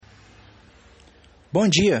Bom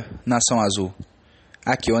dia, Nação Azul.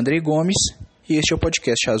 Aqui é o Andrei Gomes e este é o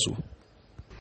Podcast Azul.